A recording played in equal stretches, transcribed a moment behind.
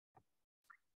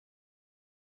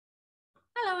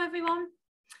Hello everyone.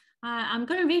 I'm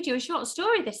going to read you a short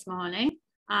story this morning,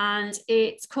 and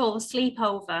it's called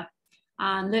Sleepover,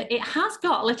 and it has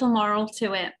got a little moral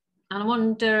to it, and I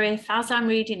wonder if as I'm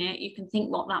reading it you can think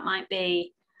what that might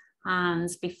be. And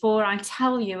before I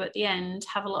tell you at the end,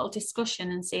 have a little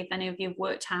discussion and see if any of you have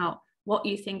worked out what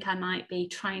you think I might be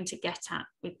trying to get at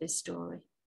with this story.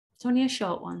 It's only a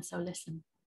short one, so listen.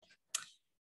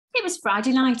 It was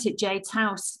Friday night at Jade's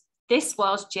house. This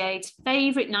was Jade's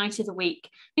favourite night of the week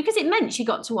because it meant she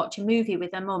got to watch a movie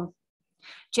with her mum.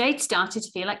 Jade started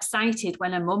to feel excited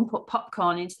when her mum put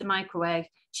popcorn into the microwave.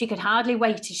 She could hardly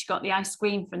wait as she got the ice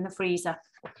cream from the freezer.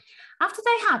 After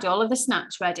they had all of the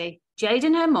snacks ready, Jade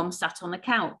and her mum sat on the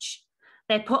couch.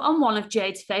 They put on one of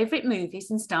Jade's favourite movies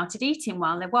and started eating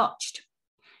while they watched.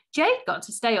 Jade got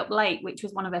to stay up late, which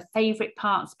was one of her favourite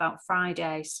parts about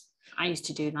Fridays. I used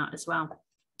to do that as well.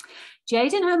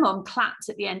 Jade and her mum clapped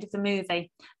at the end of the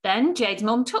movie. Then Jade's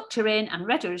mum tucked her in and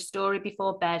read her a story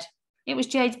before bed. It was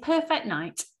Jade's perfect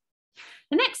night.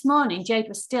 The next morning, Jade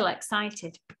was still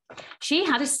excited. She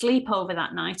had a sleepover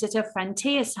that night at her friend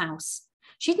Tia's house.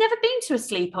 She'd never been to a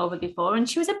sleepover before and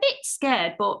she was a bit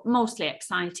scared, but mostly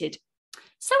excited.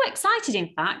 So excited,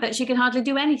 in fact, that she could hardly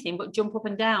do anything but jump up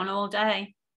and down all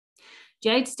day.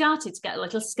 Jade started to get a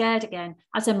little scared again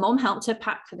as her mum helped her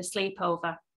pack for the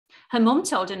sleepover. Her mum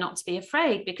told her not to be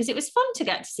afraid because it was fun to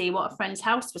get to see what a friend's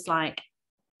house was like.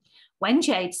 When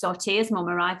Jade saw Tia's mum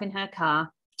arrive in her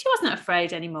car, she wasn't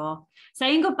afraid anymore.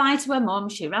 Saying goodbye to her mum,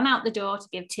 she ran out the door to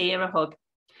give Tia a hug.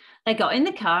 They got in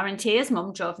the car and Tia's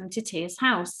mum drove them to Tia's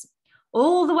house.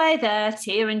 All the way there,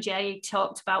 Tia and Jade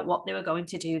talked about what they were going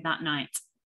to do that night.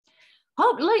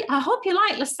 I hope you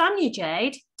like lasagna,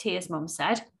 Jade, Tia's mum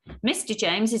said. Mr.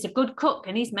 James is a good cook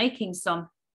and he's making some.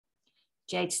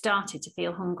 Jade started to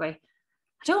feel hungry.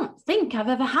 I don't think I've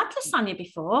ever had lasagna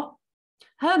before.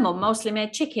 Her mum mostly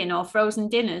made chicken or frozen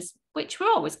dinners, which were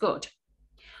always good.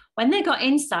 When they got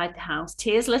inside the house,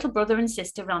 Tia's little brother and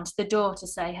sister ran to the door to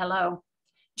say hello.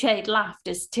 Jade laughed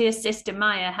as Tia's sister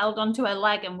Maya held onto her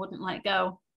leg and wouldn't let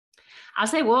go.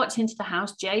 As they walked into the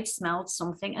house, Jade smelled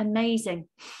something amazing.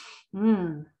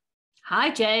 Hi,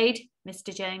 Jade,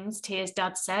 Mr. James, Tia's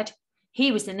dad said.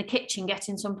 He was in the kitchen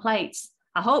getting some plates.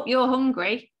 I hope you're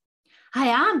hungry. I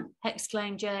am,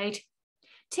 exclaimed Jade.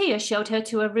 Tia showed her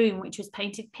to a room which was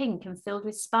painted pink and filled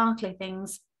with sparkly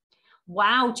things.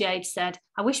 Wow, Jade said.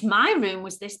 I wish my room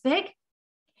was this big.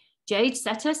 Jade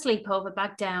set her sleepover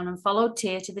bag down and followed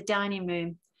Tia to the dining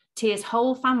room. Tia's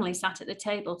whole family sat at the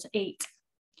table to eat.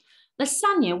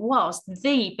 Lasagna was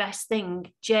the best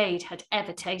thing Jade had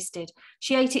ever tasted.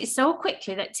 She ate it so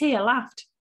quickly that Tia laughed.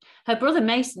 Her brother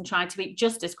Mason tried to eat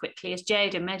just as quickly as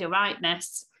Jade and made a right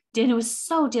mess. Dinner was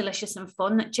so delicious and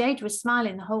fun that Jade was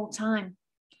smiling the whole time.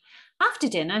 After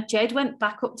dinner, Jade went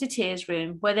back up to Tia's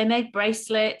room where they made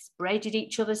bracelets, braided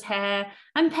each other's hair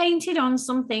and painted on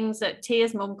some things that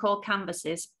Tia's mum called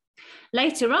canvases.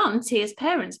 Later on, Tia's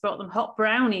parents brought them hot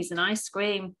brownies and ice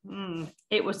cream.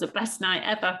 It was the best night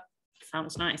ever.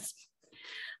 Sounds nice.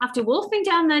 After wolfing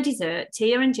down their dessert,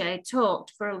 Tia and Jade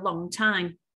talked for a long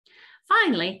time.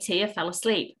 Finally, Tia fell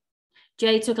asleep.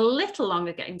 Jade took a little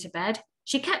longer getting to bed.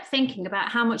 She kept thinking about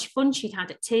how much fun she'd had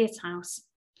at Tia's house.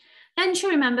 Then she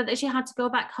remembered that she had to go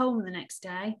back home the next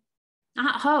day.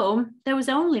 At home, there was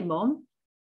only Mum.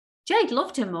 Jade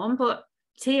loved her mum, but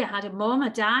Tia had a mum, a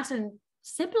dad, and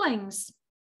siblings.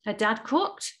 Her dad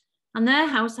cooked, and their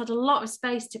house had a lot of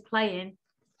space to play in.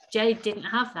 Jade didn't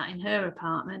have that in her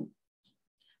apartment.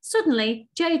 Suddenly,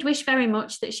 Jade wished very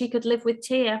much that she could live with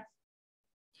Tia.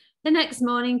 The next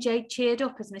morning, Jade cheered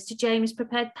up as Mr. James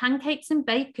prepared pancakes and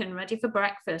bacon ready for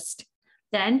breakfast.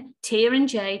 Then Tia and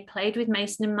Jade played with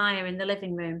Mason and Maya in the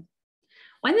living room.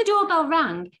 When the doorbell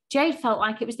rang, Jade felt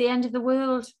like it was the end of the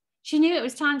world. She knew it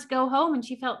was time to go home and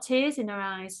she felt tears in her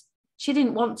eyes. She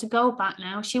didn't want to go back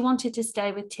now. She wanted to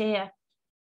stay with Tia.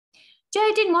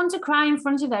 Jade didn't want to cry in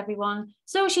front of everyone,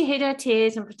 so she hid her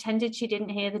tears and pretended she didn't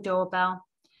hear the doorbell.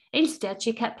 Instead,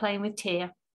 she kept playing with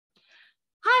Tia.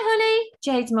 Hi, honey,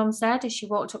 Jade's mum said as she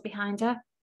walked up behind her.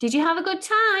 Did you have a good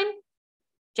time?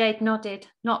 Jade nodded,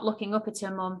 not looking up at her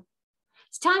mum.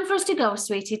 It's time for us to go,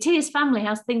 sweetie. Tia's family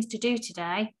has things to do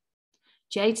today.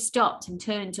 Jade stopped and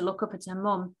turned to look up at her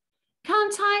mum.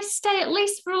 Can't I stay at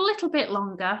least for a little bit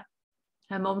longer?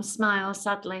 Her mum smiled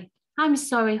sadly. I'm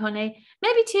sorry, honey.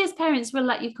 Maybe Tia's parents will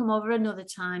let you come over another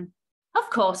time.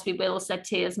 Of course we will, said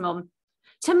Tia's mum.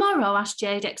 Tomorrow, asked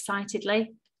Jade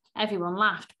excitedly. Everyone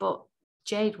laughed, but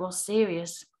Jade was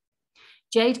serious.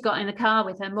 Jade got in the car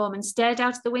with her mum and stared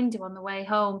out of the window on the way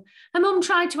home. Her mum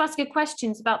tried to ask her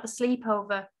questions about the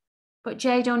sleepover, but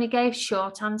Jade only gave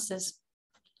short answers.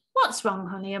 What's wrong,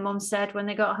 honey? Her mum said when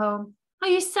they got home. Are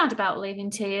you sad about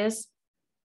leaving Tears?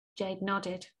 Jade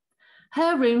nodded.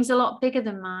 Her room's a lot bigger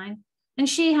than mine, and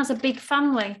she has a big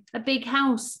family, a big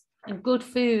house, and good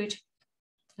food.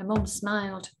 Her mum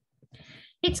smiled.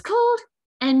 It's called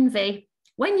envy,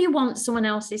 when you want someone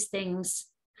else's things.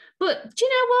 But do you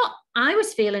know what? I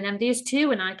was feeling envious too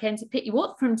when I came to pick you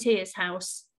up from Tia's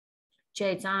house.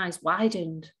 Jade's eyes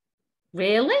widened.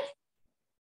 Really?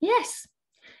 Yes.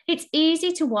 It's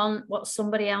easy to want what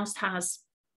somebody else has.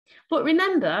 But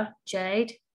remember,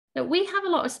 Jade, that we have a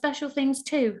lot of special things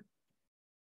too.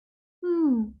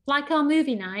 Like our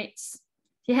movie nights.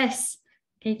 Yes.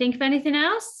 Can you think of anything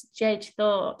else? Jade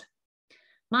thought.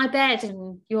 My bed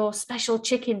and your special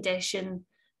chicken dish and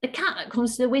the cat that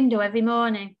comes to the window every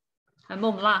morning. Her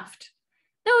mum laughed.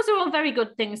 Those are all very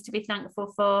good things to be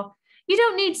thankful for. You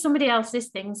don't need somebody else's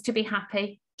things to be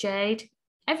happy, Jade.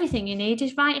 Everything you need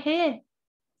is right here.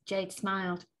 Jade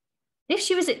smiled. If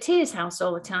she was at Tia's house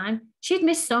all the time, she'd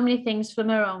miss so many things from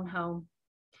her own home.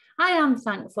 I am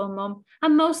thankful, Mum,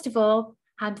 and most of all,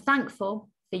 I'm thankful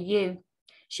for you.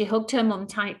 She hugged her mum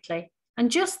tightly, and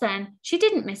just then she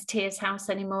didn't miss Tia's house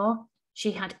anymore.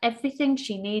 She had everything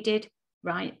she needed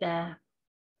right there.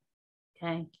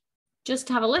 Okay, just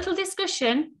have a little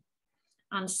discussion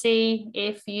and see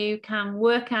if you can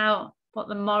work out what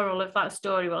the moral of that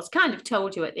story was. Kind of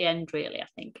told you at the end, really, I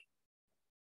think.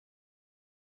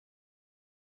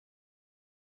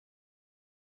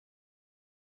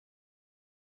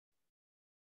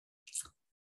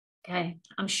 Okay,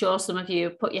 I'm sure some of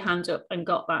you put your hand up and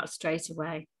got that straight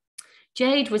away.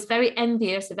 Jade was very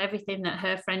envious of everything that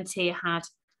her friend Tia had,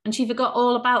 and she forgot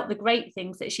all about the great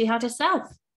things that she had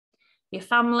herself. Your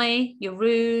family, your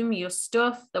room, your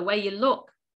stuff, the way you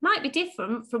look might be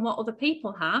different from what other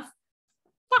people have.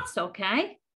 That's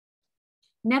okay.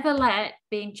 Never let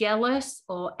being jealous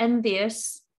or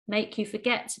envious make you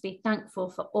forget to be thankful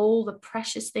for all the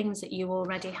precious things that you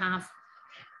already have.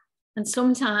 And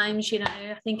sometimes, you know,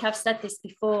 I think I've said this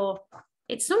before,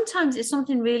 sometimes it's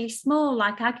something really small,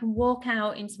 like I can walk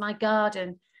out into my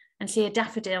garden and see a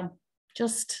daffodil,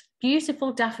 just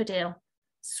beautiful daffodil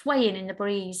swaying in the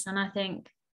breeze. And I think,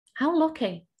 how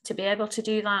lucky to be able to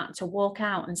do that, to walk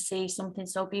out and see something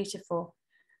so beautiful.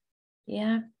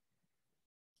 Yeah.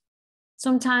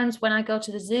 Sometimes when I go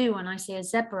to the zoo and I see a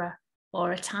zebra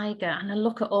or a tiger and I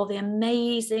look at all the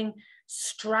amazing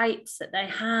stripes that they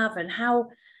have and how,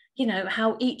 you know,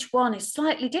 how each one is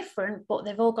slightly different, but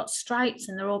they've all got stripes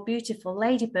and they're all beautiful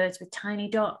ladybirds with tiny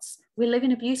dots. We live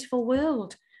in a beautiful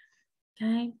world.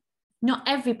 Okay. Not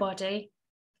everybody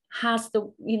has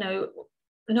the, you know,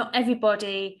 not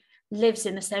everybody lives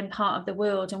in the same part of the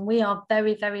world, and we are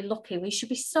very, very lucky. We should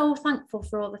be so thankful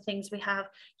for all the things we have.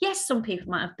 Yes, some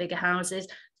people might have bigger houses.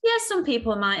 Yes, some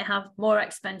people might have more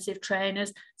expensive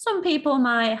trainers. Some people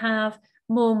might have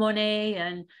more money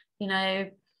and, you know,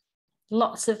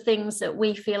 lots of things that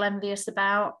we feel envious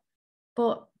about,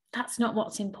 but that's not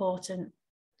what's important.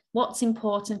 What's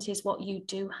important is what you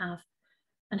do have.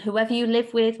 And whoever you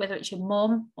live with, whether it's your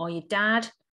mum or your dad,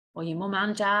 or your mum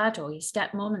and dad, or your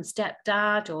stepmum and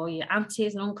stepdad, or your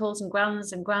aunties and uncles and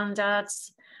grands and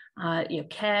granddads, your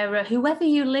carer, whoever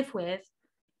you live with,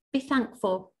 be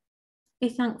thankful. Be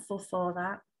thankful for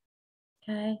that,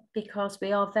 okay? Because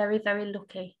we are very, very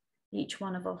lucky, each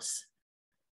one of us.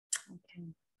 Okay.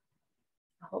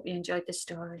 I hope you enjoyed the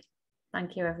story.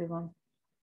 Thank you, everyone.